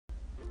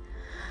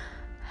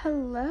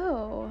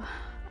Hello,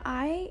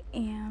 I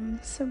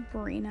am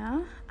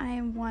Sabrina. I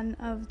am one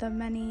of the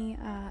many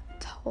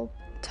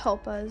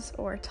tulpas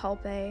or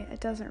tulpe.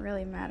 It doesn't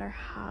really matter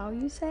how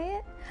you say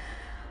it.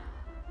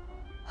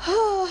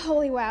 Oh,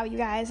 holy wow, you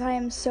guys, I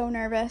am so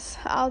nervous.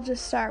 I'll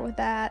just start with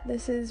that.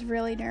 This is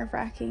really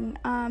nerve-wracking.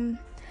 And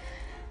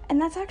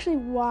that's actually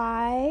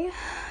why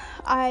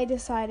I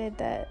decided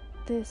that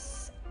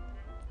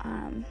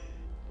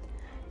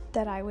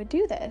that I would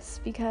do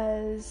this,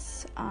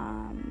 because,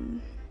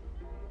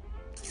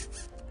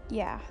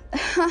 yeah.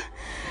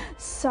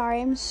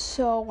 Sorry, I'm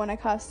so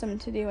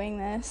unaccustomed to doing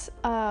this.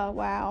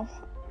 Wow.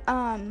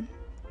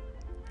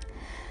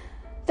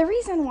 The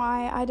reason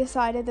why I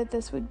decided that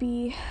this would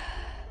be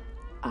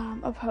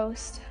a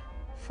post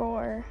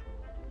for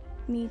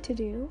me to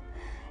do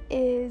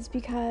is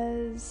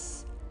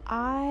because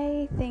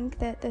I think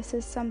that this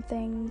is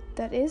something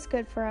that is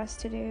good for us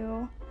to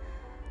do.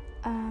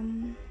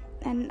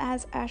 And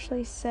as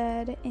Ashley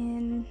said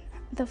in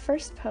the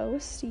first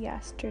post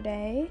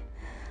yesterday,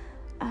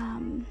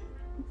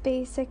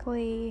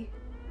 basically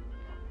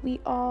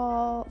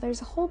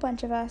there's a whole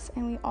bunch of us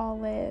and we all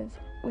live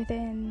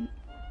within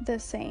the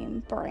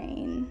same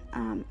brain,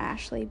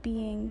 Ashley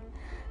being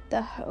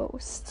the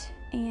host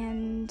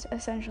and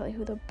essentially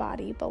who the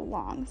body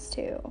belongs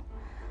to.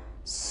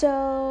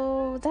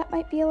 So that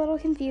might be a little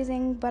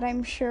confusing, but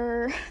I'm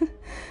sure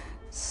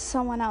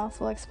someone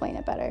else will explain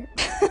it better.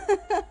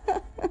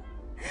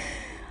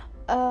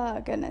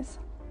 Oh, goodness.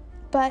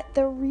 But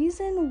the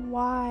reason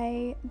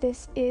why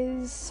this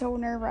is so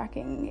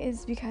nerve-wracking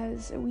is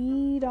because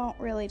we don't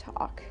really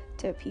talk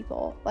to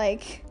people.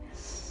 Like,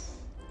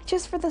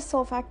 just for the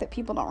sole fact that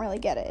people don't really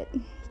get it.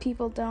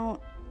 People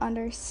don't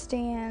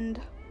understand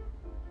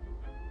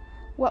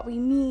what we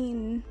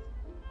mean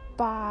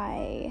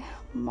by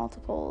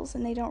multiples,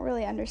 and they don't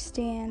really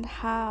understand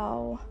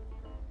how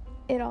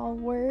it all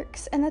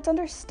works, and that's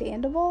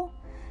understandable.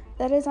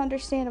 That is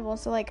understandable.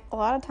 So, like, a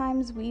lot of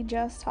times we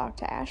just talk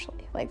to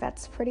Ashley. Like,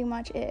 that's pretty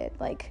much it.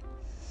 Like,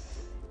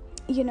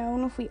 you know,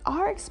 and if we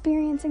are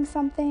experiencing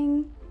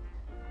something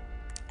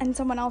and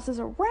someone else is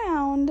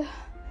around,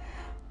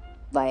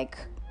 like,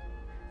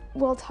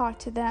 we'll talk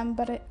to them,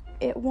 but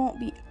it won't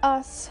be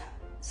us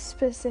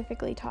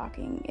specifically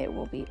talking. It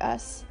will be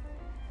us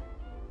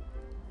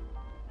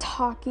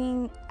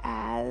talking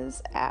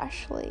as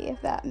Ashley, if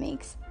that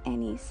makes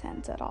any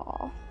sense at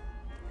all.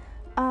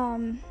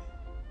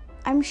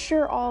 I'm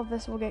sure all of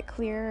this will get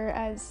clearer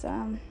as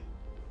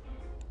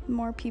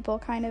more people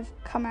kind of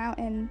come out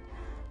and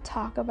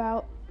talk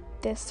about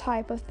this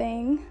type of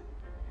thing.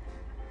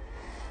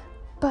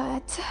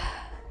 But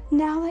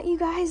now that you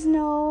guys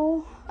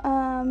know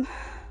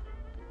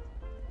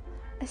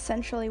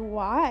essentially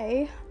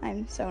why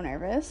I'm so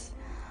nervous,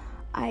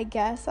 I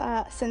guess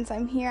since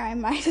I'm here, I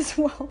might as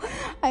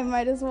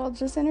well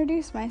just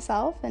introduce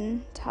myself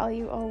and tell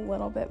you a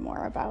little bit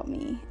more about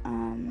me.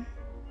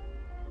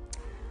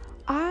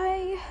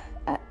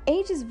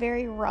 Age is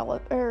very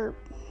relative.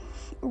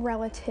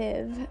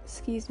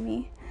 Excuse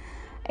me.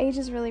 Age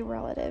is really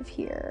relative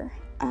here.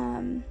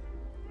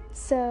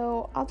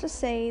 So I'll just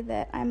say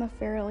that I'm a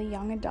fairly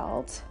young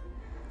adult,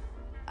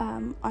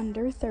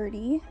 under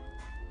 30,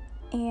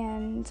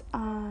 and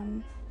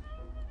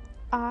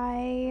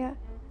I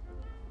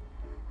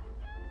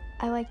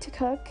like to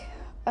cook.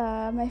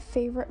 My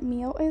favorite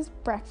meal is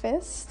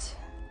breakfast,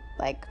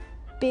 like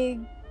big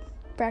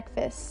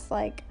breakfast.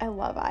 Like, I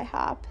love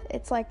IHOP.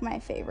 It's like my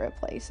favorite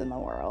place in the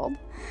world.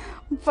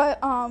 But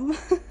I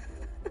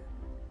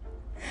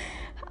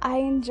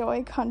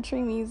enjoy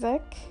country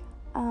music.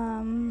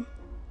 I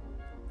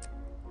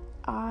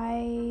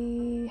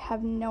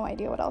have no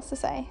idea what else to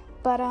say.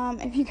 But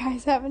if you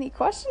guys have any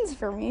questions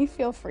for me,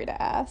 feel free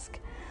to ask.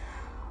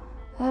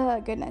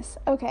 Goodness.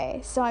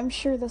 Okay, so I'm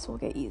sure this will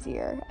get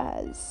easier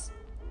as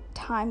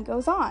time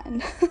goes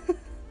on.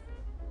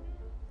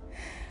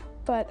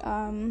 But,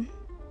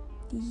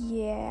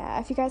 yeah,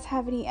 if you guys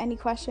have any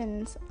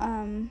questions,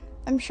 I'm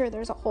sure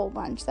there's a whole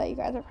bunch that you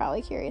guys are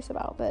probably curious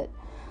about, but,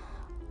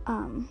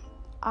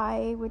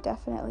 I would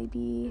definitely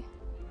be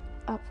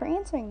up for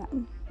answering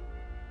them.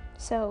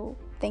 So,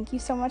 thank you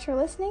so much for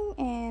listening,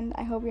 and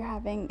I hope you're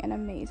having an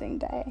amazing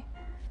day.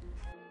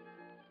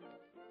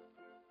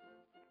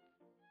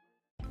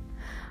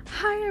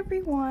 Hi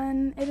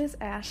everyone, it is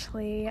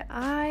Ashley.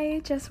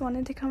 I just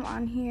wanted to come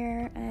on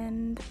here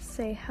and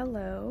say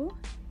hello,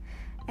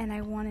 and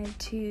I wanted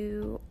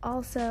to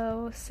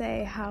also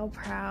say how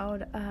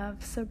proud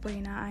of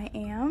Sabrina I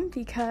am,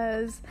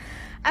 because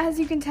as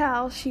you can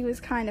tell, she was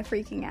kind of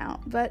freaking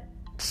out, but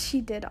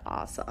she did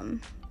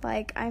awesome.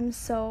 Like, I'm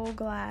so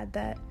glad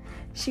that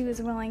she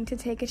was willing to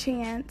take a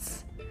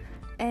chance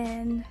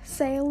and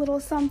say a little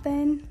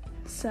something.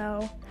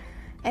 So,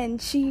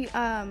 and she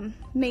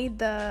made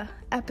the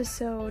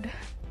episode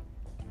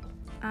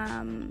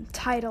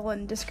title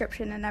and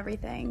description and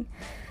everything.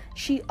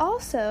 She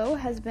also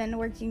has been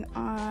working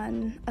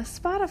on a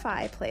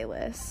Spotify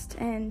playlist,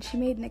 and she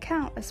made a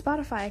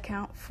Spotify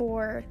account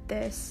for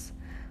this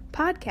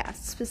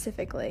podcast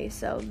specifically.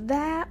 So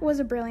that was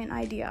a brilliant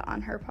idea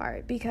on her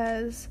part,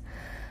 because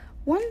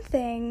one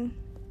thing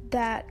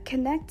that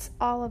connects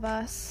all of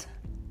us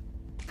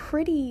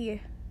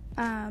pretty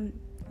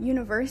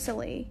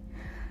universally,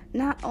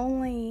 not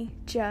only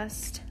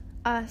just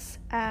us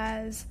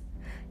as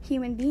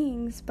human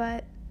beings,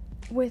 but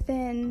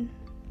within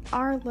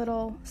our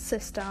little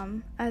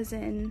system, as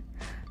in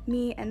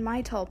me and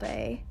my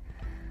tulpe,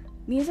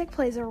 music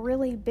plays a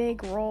really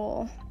big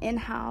role in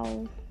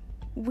how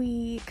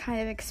we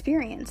kind of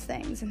experience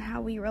things and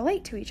how we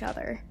relate to each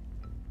other.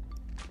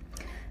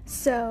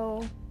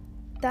 So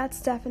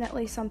that's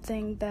definitely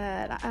something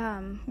that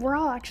we're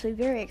all actually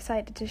very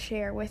excited to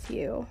share with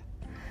you.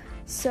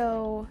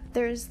 So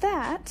there's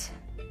that,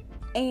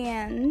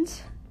 and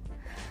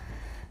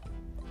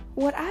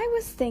what I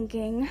was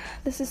thinking,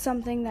 this is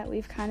something that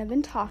we've kind of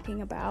been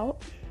talking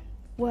about,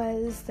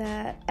 was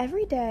that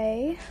every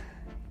day,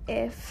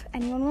 if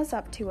anyone was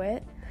up to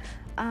it,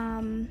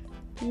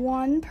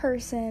 one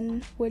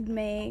person would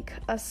make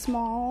a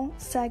small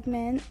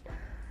segment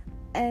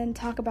and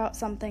talk about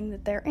something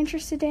that they're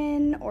interested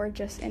in, or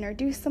just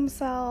introduce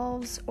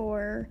themselves,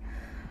 or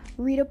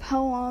read a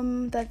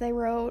poem that they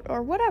wrote,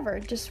 or whatever,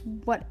 just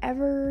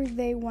whatever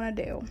they want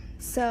to do.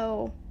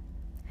 So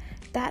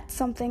that's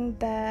something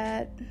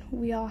that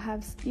we all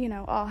have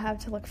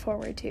to look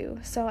forward to.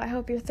 So I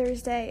hope your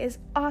Thursday is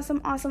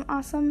awesome,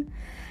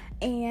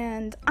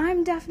 and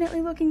I'm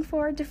definitely looking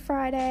forward to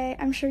Friday.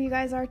 I'm sure you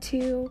guys are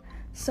too.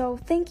 So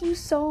thank you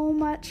so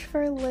much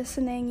for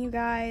listening, you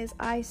guys.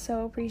 I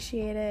so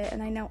appreciate it,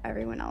 and I know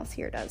everyone else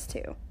here does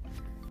too.